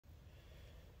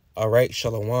All right,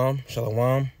 shalom,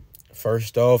 shalom.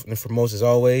 First off and foremost, as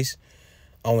always,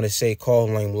 I want to say call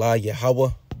name La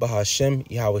Yahweh, Bahashem,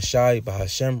 Yahweh Shai,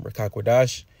 Bahashem,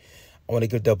 Rakakwadash. I want to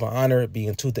give double honor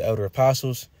being to the elder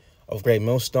apostles of Great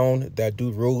Millstone that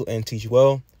do rule and teach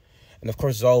well. And of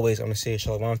course, as always, I'm going to say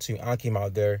shalom to Akim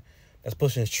out there that's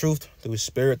pushing his truth through his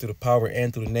spirit, through the power,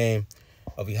 and through the name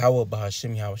of Yahweh,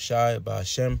 Bahashem, Yahweh Shai,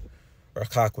 Bahashem,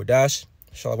 Rakakwadash.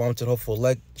 Shalom to the hopeful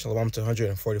elect, shalom to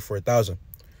 144,000.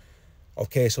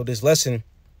 Okay, so this lesson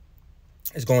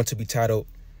is going to be titled,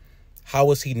 How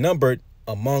is he numbered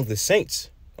among the saints?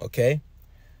 Okay,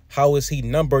 how is he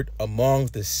numbered among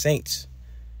the saints?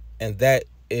 And that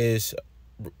is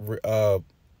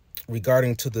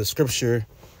regarding to the scripture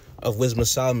of Wisdom of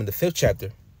Solomon, the 5th chapter.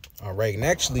 All right, and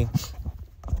actually,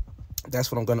 that's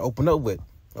what I'm going to open up with,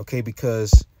 okay,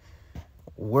 because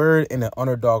we're in an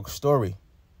underdog story,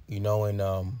 and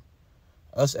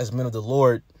us as men of the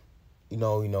Lord,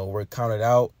 we're counted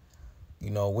out.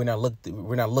 We're not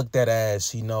looked at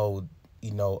as,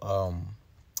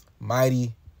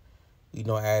 mighty,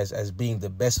 as being the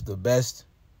best of the best,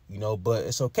 but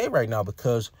it's okay right now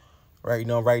because right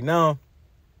now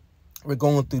we're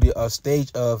going through the stage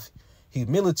of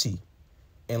humility.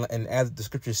 And as the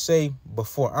scriptures say,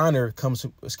 before honor comes,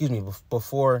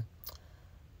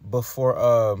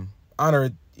 before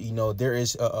honor, there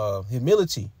is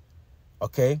humility.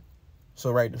 Okay. So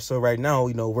right now,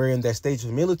 we're in that stage of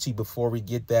humility before we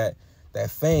get that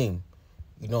fame,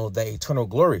 that eternal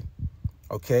glory.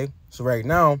 Okay. So right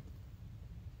now,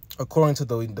 according to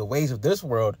the ways of this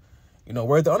world,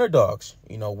 we're the underdogs.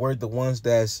 We're the ones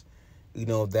that's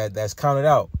counted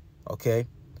out. Okay.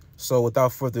 So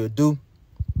without further ado,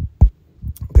 I'm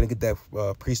gonna get that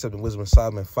precept in Wisdom of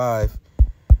Solomon 5.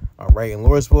 All right. In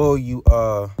Lord's will, you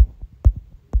were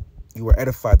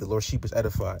edified. The Lord's sheep is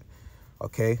edified.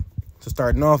 Okay. So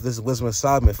starting off, this is Wisdom of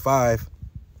Solomon 5.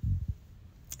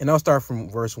 And I'll start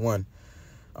from verse 1.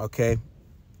 Okay.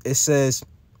 It says,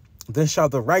 Then shall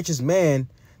the righteous man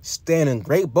stand in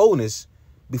great boldness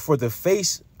before the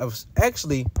face of...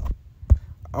 Actually,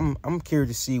 I'm curious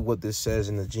to see what this says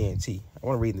in the GNT. I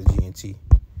want to read in the GNT.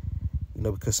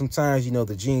 Because sometimes, the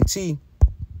GNT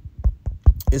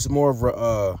is more of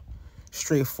a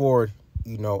straightforward,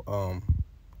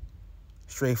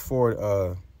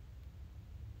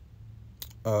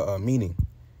 meaning.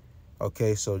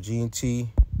 Okay, so GNT,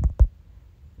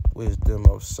 Wisdom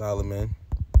of Solomon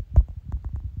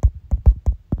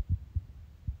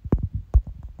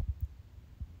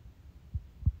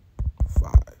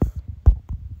 5.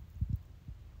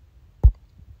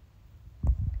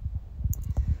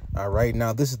 All right,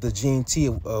 now this is the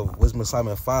GNT of Wisdom of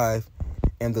Solomon 5,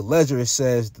 and the ledger, it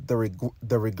says the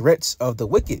regrets of the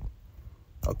wicked.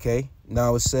 Okay,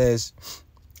 now it says,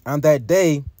 on that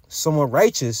day, someone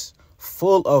righteous,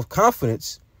 full of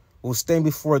confidence, will stand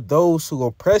before those who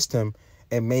oppressed him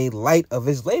and made light of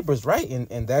his labors, right?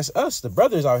 And that's us, the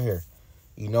brothers out here.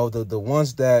 The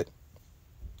ones that,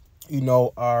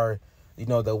 are,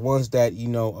 the ones that,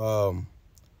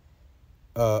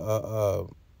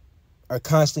 are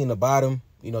constantly in the bottom,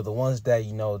 the ones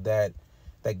that,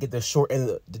 that get the short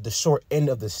end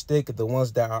of the stick, the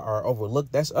ones that are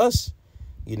overlooked. That's us,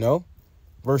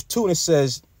 Verse 2, and it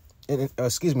says,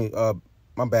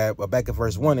 my bad, back at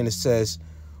verse 1, and it says,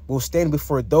 we'll stand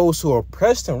before those who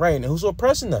oppressed him, right? And who's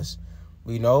oppressing us?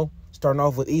 Starting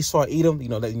off with Esau, Edom,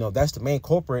 that's the main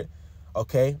culprit.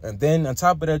 Okay. And then on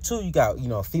top of that too, you got,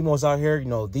 females out here,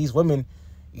 these women,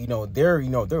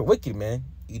 they're wicked, man.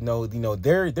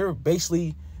 They're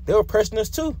basically, they're oppressing us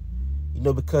too,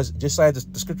 because just like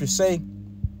the scriptures say,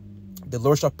 the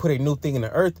Lord shall put a new thing in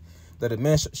the earth, that a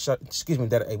man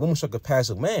that a woman shall surpass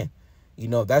a man.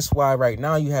 That's why right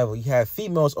now you have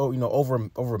females,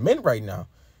 over men right now.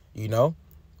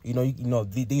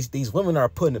 These women are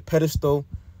put in a pedestal.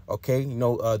 Okay,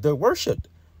 they're worshipped.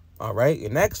 All right,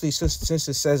 and actually, since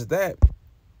it says that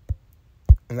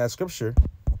in that scripture,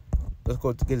 let's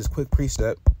go to get this quick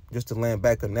precept just to land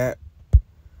back on that.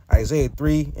 Isaiah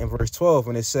 3 and verse 12,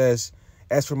 and it says,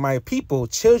 as for my people,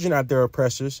 children are their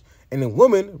oppressors, and the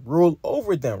women rule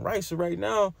over them. Right. So right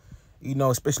now,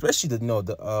 especially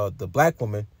the black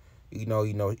woman,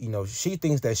 she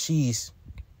thinks that she's,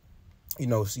 that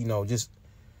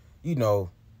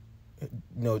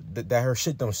her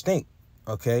shit don't stink.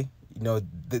 Okay.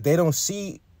 They don't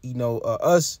see,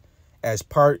 us as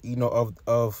part,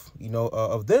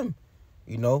 of them.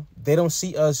 They don't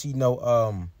see us,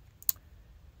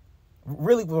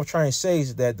 really what I'm trying to say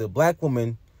is that the black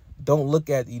woman don't look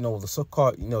at, the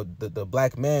so-called, the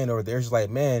black man or the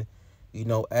Israelite man,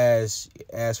 as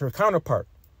her counterpart.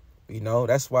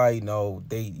 That's why,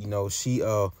 they, she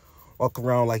walk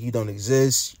around like you don't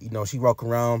exist. You know, she walk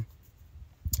around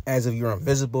as if you're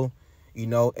invisible, you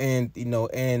know, and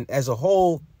as a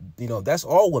whole, you know, that's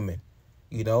all women,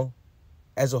 you know,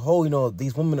 as a whole, you know,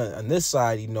 these women on this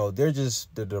side, you know,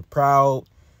 they're proud,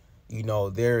 you know,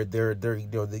 they're you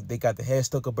know, they got the head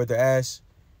stuck up at their ass,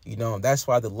 you know, and that's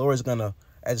why the Lord is gonna,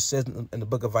 as it says in the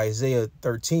book of Isaiah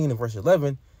 13 and verse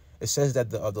 11, it says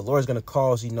that the Lord is gonna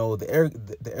cause, you know, the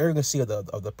arrogancy of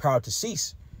the proud to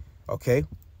cease, okay,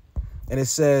 and it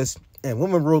says, and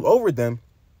women rule over them.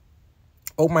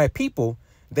 O my people,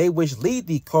 they which lead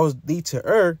thee cause thee to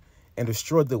err and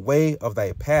destroy the way of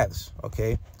thy paths.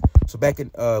 Okay. So back in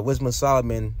Wisdom of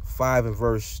Solomon 5 and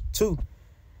verse 2,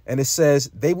 and it says,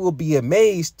 they will be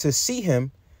amazed to see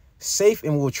him safe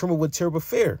and will tremble with terrible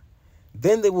fear.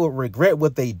 Then they will regret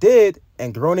what they did,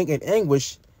 and groaning in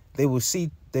anguish, they will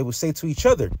say to each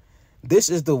other, this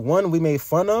is the one we made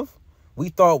fun of. We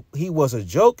thought he was a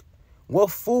joke.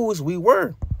 What fools we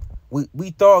were.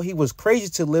 We thought he was crazy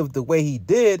to live the way he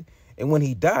did, and when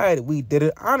he died, we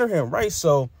didn't honor him, right?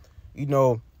 So, you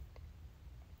know,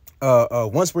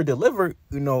 once we're delivered,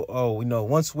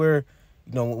 once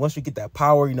we get that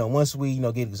power, you know, once we, you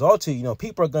know, get exalted, you know,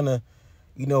 people are gonna,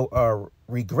 you know,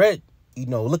 regret, you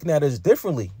know, looking at us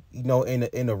differently, you know,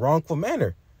 in a wrongful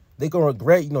manner. They're gonna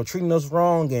regret, you know, treating us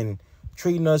wrong and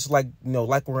treating us like, you know,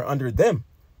 like we're under them,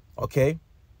 okay?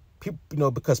 People, you know,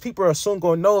 because people are soon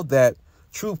gonna know that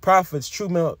true prophets, true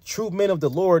men of the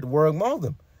Lord were among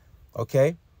them.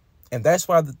 Okay. And that's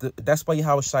why that's why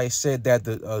Yahweh said that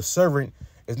the servant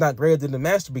is not greater than the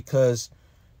master, because,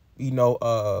 you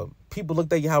know, people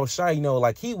looked at Yahweh, you know,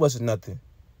 like he wasn't nothing,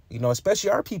 you know,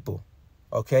 especially our people.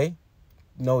 Okay.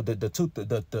 You know, the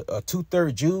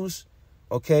 2/3 Jews.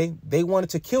 Okay. They wanted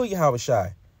to kill Yahweh.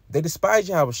 They despised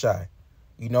Yahweh.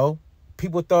 You know,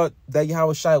 people thought that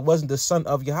Yahweh wasn't the son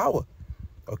of Yahweh.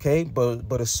 Okay,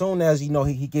 but as soon as, you know,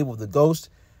 he gave up the ghost,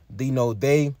 you know,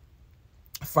 they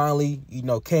finally, you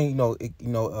know, came,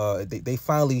 they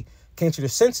finally came to their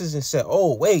senses and said,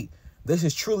 oh, wait, this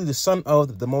is truly the son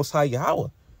of the Most High Yahweh.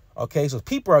 Okay, so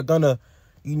people are gonna,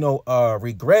 you know,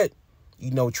 regret,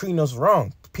 you know, treating us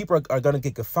wrong. People are gonna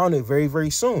get confounded very,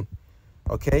 very soon.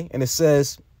 Okay, and it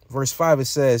says, verse 5, it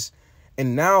says,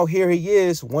 and now here he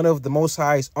is, one of the Most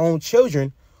High's own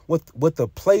children, with the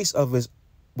place of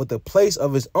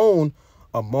his own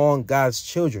among God's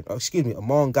children,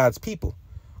 among God's people.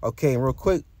 Okay, and real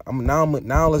quick,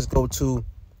 now let's go to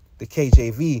the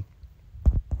KJV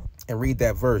and read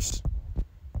that verse.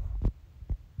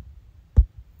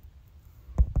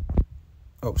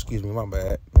 Oh, excuse me, my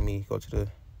bad. Let me go to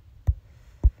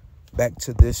back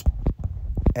to this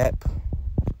app.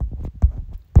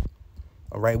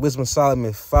 All right, Wisdom of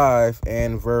Solomon 5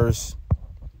 and verse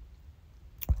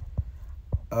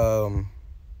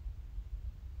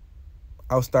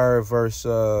I'll start at verse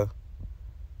 3,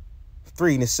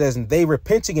 and it says, and they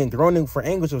repenting and groaning for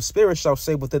anguish of spirit shall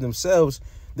say within themselves,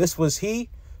 this was he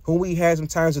whom we had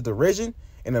sometimes of derision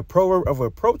and a proverb of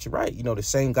approach, right? You know, the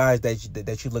same guys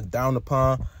that you look down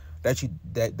upon, that you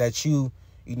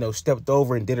know, stepped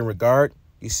over and didn't regard.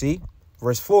 You see,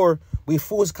 verse 4, we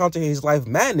fools counter his life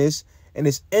madness and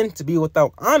his end to be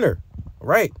without honor,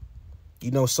 right?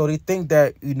 You know, so they think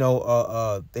that, you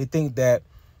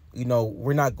know,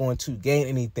 we're not going to gain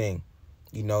anything.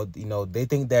 You know, they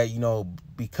think that, you know,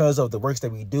 because of the works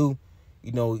that we do,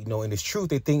 you know, in this truth,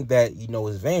 they think that, you know,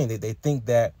 it's vain. They think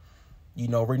that, you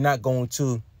know, we're not going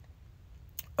to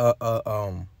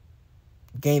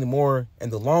gain more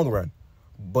in the long run.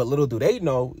 But little do they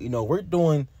know, you know, we're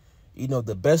doing, you know,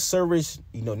 the best service,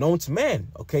 you know, known to man.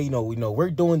 Okay, you know, we're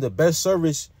doing the best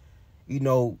service, you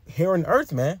know, here on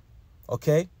earth, man.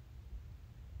 Okay,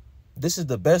 this is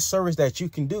the best service that you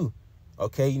can do.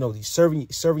 Okay, you know, serving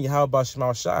Yahweh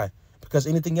Shema Shai, because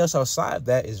anything else outside of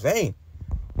that is vain.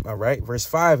 All right, verse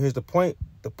 5, here's the point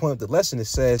of the lesson. It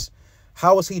says,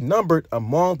 how is he numbered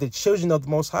among the children of the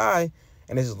Most High,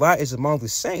 and his lot is among the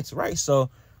saints, right? So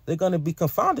they're going to be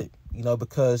confounded, you know,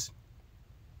 because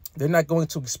they're not going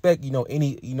to expect, you know,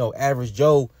 any, you know, average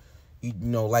Joe, you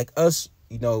know, like us,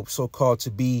 you know, so-called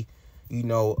to be, you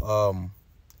know,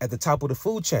 at the top of the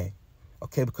food chain.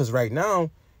 Okay, because right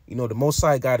now, you know, the Most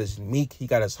High God is meek, he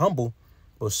got us humble,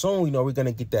 but soon, you know, we're going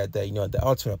to get that, you know, the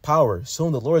ultimate power.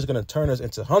 Soon the Lord is going to turn us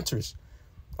into hunters.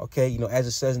 Okay, you know, as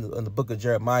it says in the book of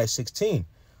Jeremiah 16,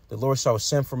 the Lord shall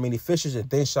send for many fishers, and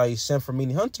then shall he send for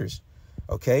many hunters.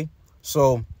 Okay,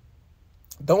 so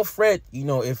don't fret, you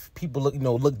know, if people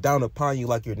look down upon you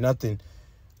like you're nothing.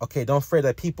 Okay, don't fret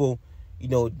that people, you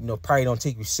know, probably don't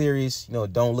take you serious. You know,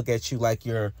 don't look at you like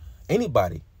you're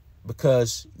anybody,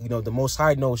 because, you know, the Most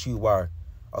High knows who you are.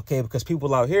 Okay, because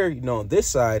people out here, you know, on this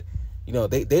side,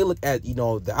 They look at,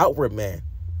 the outward man.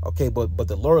 Okay, but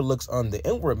the Lord looks on the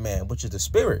inward man, which is the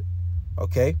spirit.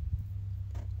 Okay.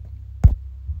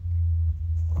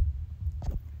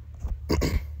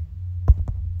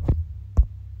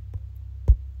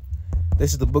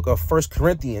 This is the book of 1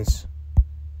 Corinthians,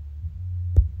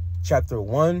 chapter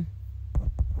 1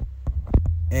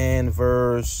 and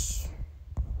verse,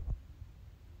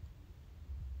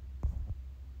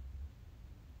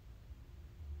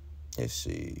 let's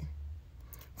see,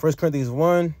 1 Corinthians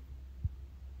 1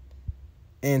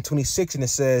 and 26, and it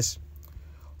says,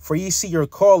 "For ye see your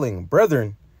calling,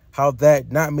 brethren, how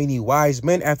that not many wise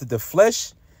men after the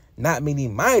flesh, not many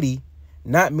mighty,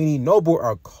 not many noble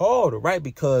are called," right?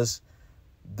 Because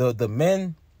the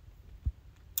men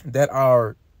that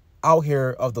are out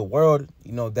here of the world,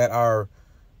 that are,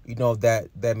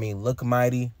 that may look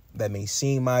mighty, that may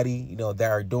seem mighty, that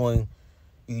are doing,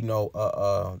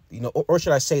 or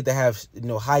should I say that have,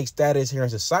 high status here in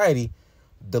society,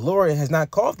 the Lord has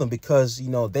not called them because,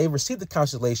 they received the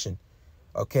consolation.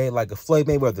 Okay, like a Floyd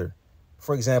Mayweather,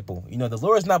 for example. The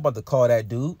Lord is not about to call that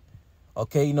dude.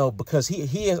 Okay, because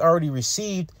he has already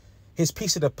received his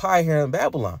piece of the pie here in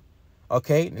Babylon.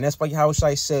 Okay, and that's why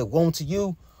Yahushua said, "Woe to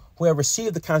you who have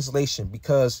received the consolation,"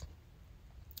 because,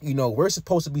 we're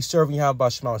supposed to be serving Yahweh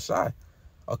Shema Shai.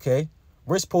 Okay,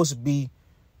 we're supposed to be,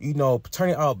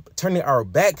 turning our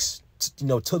backs,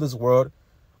 to this world.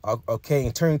 Okay,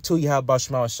 and turning to Yahweh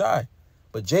Shema Shai.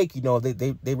 But Jake,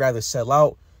 they rather sell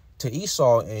out to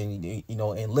Esau and,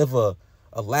 and live a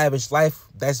lavish life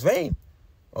that's vain.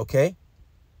 Okay,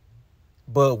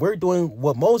 but we're doing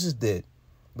what Moses did,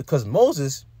 because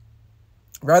Moses,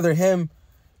 rather him,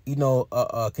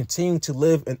 continuing to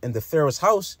live in the Pharaoh's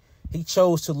house, he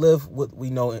chose to live with,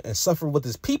 and suffer with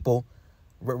his people,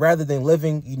 rather than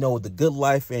living, the good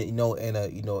life and,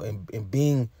 and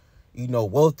being,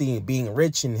 wealthy and being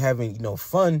rich and having,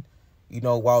 fun,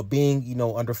 while being,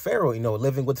 under Pharaoh,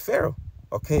 living with Pharaoh.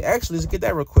 Okay, actually, let's get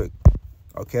that real quick.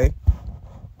 Okay,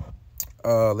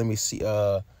 let me see.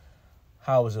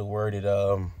 How is it worded?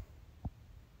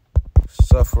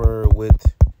 Suffer with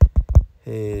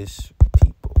his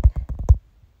people.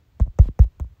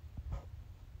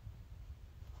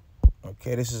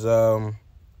 Okay, this is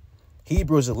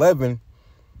Hebrews 11.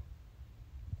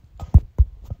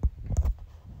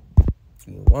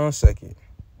 Give me 1 second.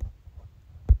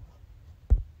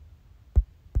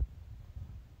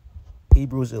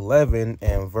 Hebrews 11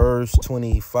 and verse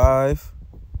 25.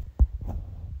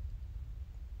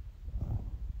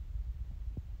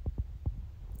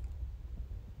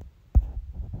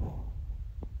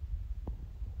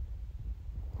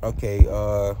 Okay,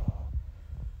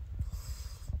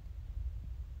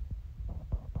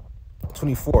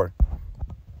 24.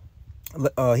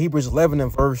 Hebrews 11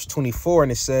 and verse 24,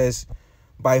 and it says,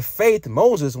 "By faith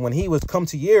Moses, when he was come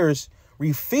to years,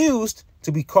 refused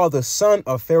to be called the son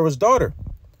of Pharaoh's daughter,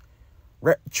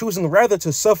 choosing rather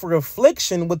to suffer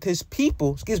affliction with his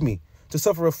people, to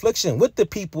suffer affliction with the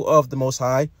people of the Most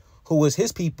High, who was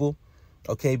his people."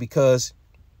 Okay, because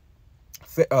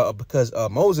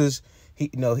Moses,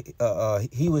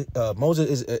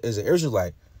 Moses is an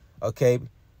Israelite. Okay,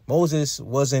 Moses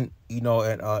wasn't,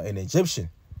 an Egyptian.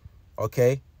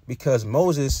 Okay, because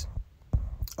Moses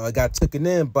got taken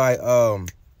in by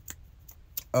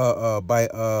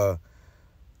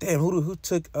who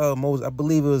took Moses? I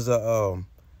believe it was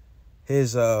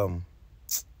his who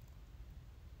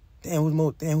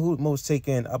Moses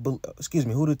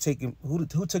taken? Who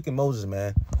took in Moses,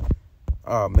 man?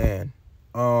 Oh man,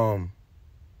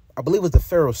 I believe it was the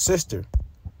Pharaoh's sister.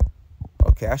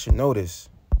 Okay, I should know this.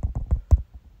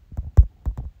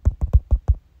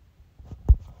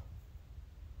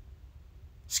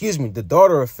 The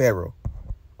daughter of Pharaoh.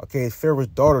 Okay, Pharaoh's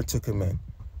daughter took him in.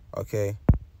 Okay,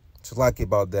 so lucky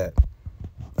about that.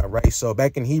 All right, so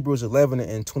back in Hebrews 11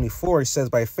 and 24, it says,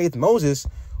 "By faith Moses,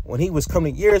 when he was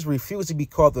coming years, refused to be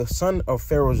called the son of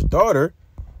Pharaoh's daughter,"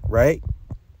 right?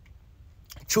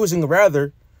 "Choosing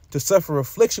rather to suffer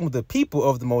affliction with the people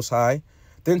of the Most High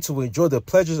than to enjoy the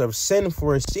pleasures of sin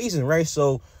for a season," right?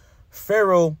 So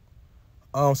Pharaoh,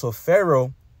 so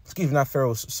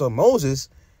Moses,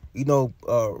 he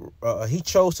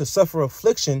chose to suffer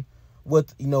affliction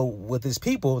with, with his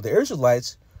people, the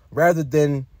Israelites, rather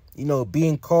than,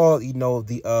 being called,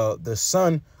 the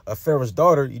son of Pharaoh's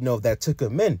daughter, that took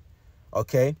him in.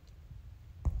 Okay.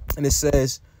 And it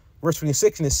says, verse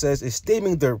 26, and it says,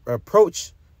 esteeming the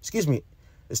reproach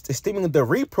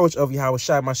of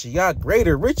Yahushua Mashiach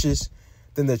greater riches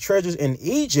than the treasures in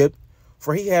Egypt,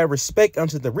 for he had respect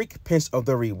unto the recompense of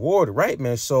the reward. Right,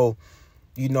 man. So,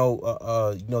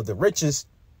 the riches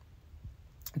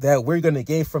that we're going to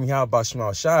gain from Yahweh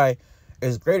Shema Shai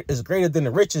is greater than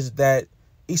the riches that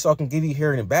Esau can give you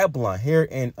here in Babylon, here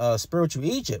in spiritual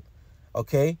Egypt.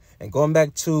 Okay, and going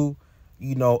back to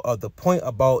the point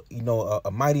about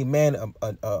a mighty man,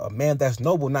 a man that's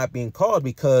noble not being called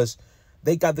because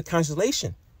they got the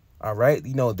consolation. All right,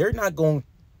 they're not going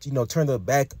to turn their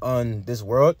back on this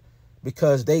world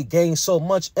because they gain so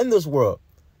much in this world.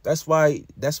 That's why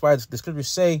the scriptures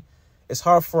say it's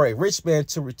hard for a rich man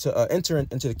to enter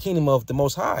into the kingdom of the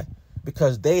Most High,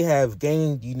 because they have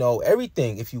gained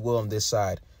everything, if you will, on this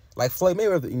side. Like Floyd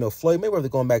Mayweather, Floyd Mayweather,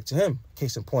 going back to him,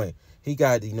 case in point, he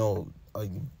got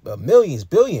millions,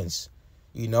 billions,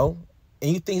 and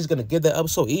you think he's gonna give that up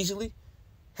so easily?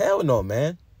 Hell no,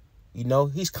 man.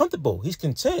 He's comfortable, he's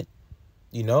content,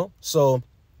 so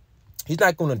he's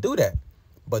not going to do that.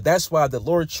 But that's why the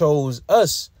Lord chose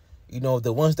us,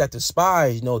 the ones that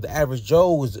despise, the average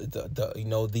Joes, the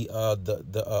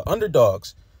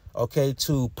underdogs, okay,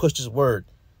 to push his word.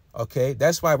 Okay,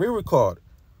 that's why we were called.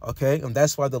 Okay, and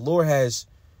that's why the Lord has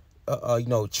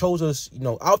chose us,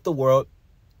 out the world,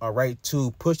 all right,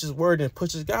 to push his word and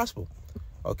push his gospel.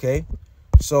 Okay,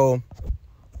 so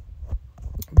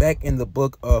back in the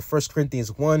book of 1 Corinthians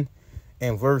 1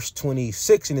 and verse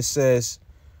 26, and it says,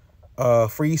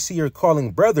 for you see your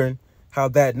calling, brethren, how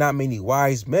that not many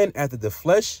wise men after the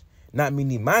flesh, not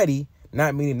many mighty,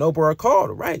 not many noble are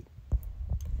called, right?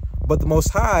 But the Most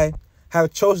High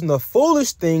have chosen the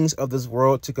foolish things of this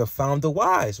world to confound the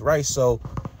wise, right? So,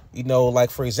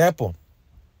 like, for example,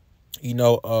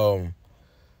 I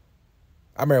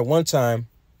remember one time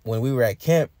when we were at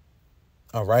camp,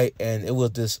 all right, and it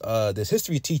was this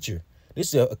history teacher.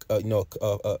 This is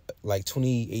like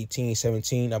 2018,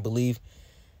 17, I believe.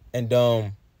 And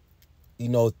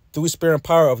through spirit and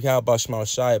power of Yahweh Shema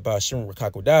Shai by Hashem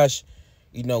Rakakodash,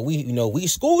 we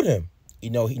schooled him. He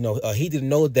didn't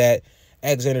know that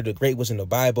Alexander the Great was in the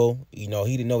Bible. He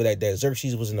didn't know that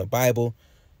Xerxes was in the Bible.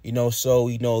 So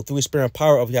through the spirit and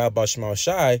power of Yahweh Shema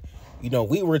Shai,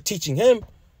 we were teaching him.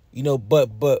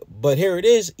 But here it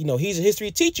is. He's a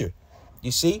history teacher. You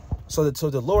see, so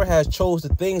the Lord has chose the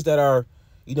things that are,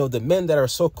 the men that are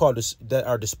so-called that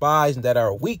are despised and that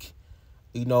are weak,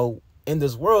 in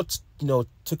this world,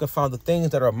 to confound the things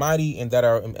that are mighty and that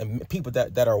are and people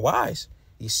that are wise.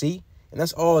 You see, and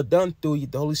that's all done through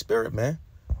the Holy Spirit, man.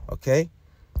 Okay,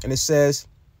 and it says,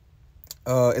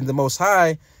 and the Most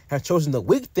High have chosen the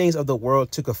weak things of the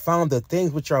world to confound the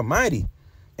things which are mighty,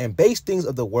 and base things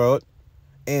of the world,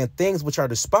 and things which are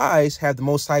despised have the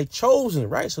Most High chosen,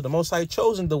 right? So the Most High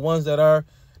chosen the ones that are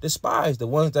despised, the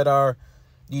ones that are,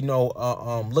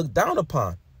 looked down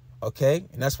upon. Okay,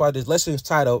 and that's why this lesson is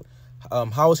titled,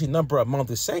 "How is He numbered among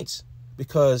the saints?"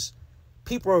 Because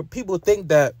people think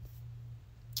that,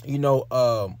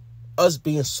 us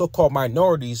being so-called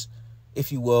minorities,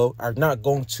 if you will, are not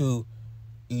going to,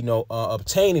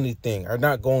 obtain anything, are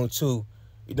not going to,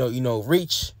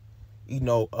 reach,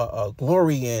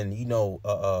 glory and,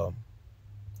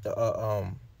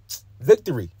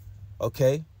 victory.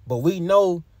 Okay, but we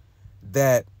know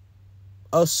that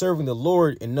us serving the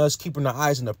Lord and us keeping our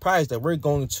eyes on the prize, that we're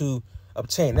going to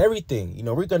obtain everything.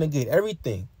 We're going to get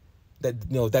everything that,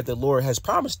 that the Lord has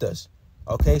promised us.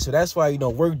 Okay, so that's why,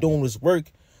 we're doing this work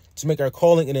to make our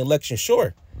calling and election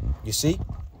sure. You see,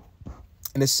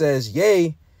 and it says,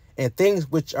 yea, and things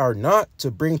which are not,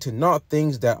 to bring to naught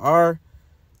things that are,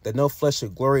 that no flesh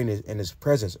should glory in his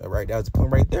presence. All right, that was the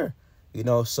point right there.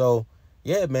 So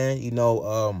yeah, man,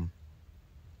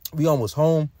 we almost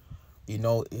home.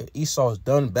 Esau's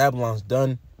done, Babylon's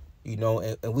done,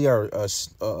 and we are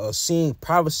seeing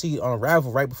prophecy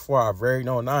unravel right before our very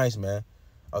own eyes, man.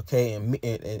 Okay,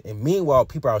 and meanwhile,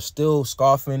 people are still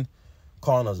scoffing,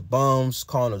 calling us bums,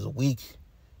 calling us weak.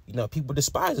 People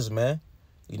despise us, man.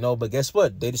 But guess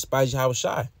what? They despise Yahweh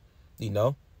Shai,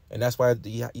 and that's why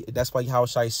Yahweh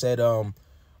Shai said,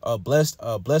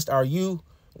 blessed are you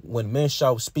when men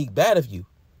shall speak bad of you.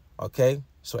 Okay,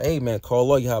 so hey, man, call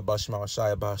Lord Yahweh Shema Shai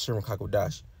about Hashem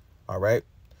Kakodash. All right.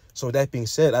 So with that being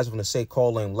said, I just want to say,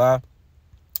 call him La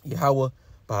Yahweh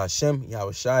by Hashem,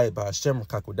 Yahweh Shai by Hashem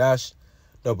Kakodash.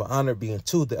 Double honor being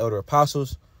to the elder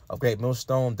apostles of Great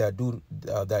Millstone that do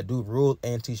rule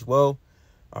and teach well.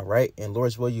 All right, and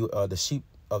Lord's will, you the sheep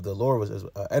of the Lord was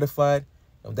edified.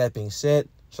 And with that being said,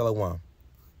 Shalom.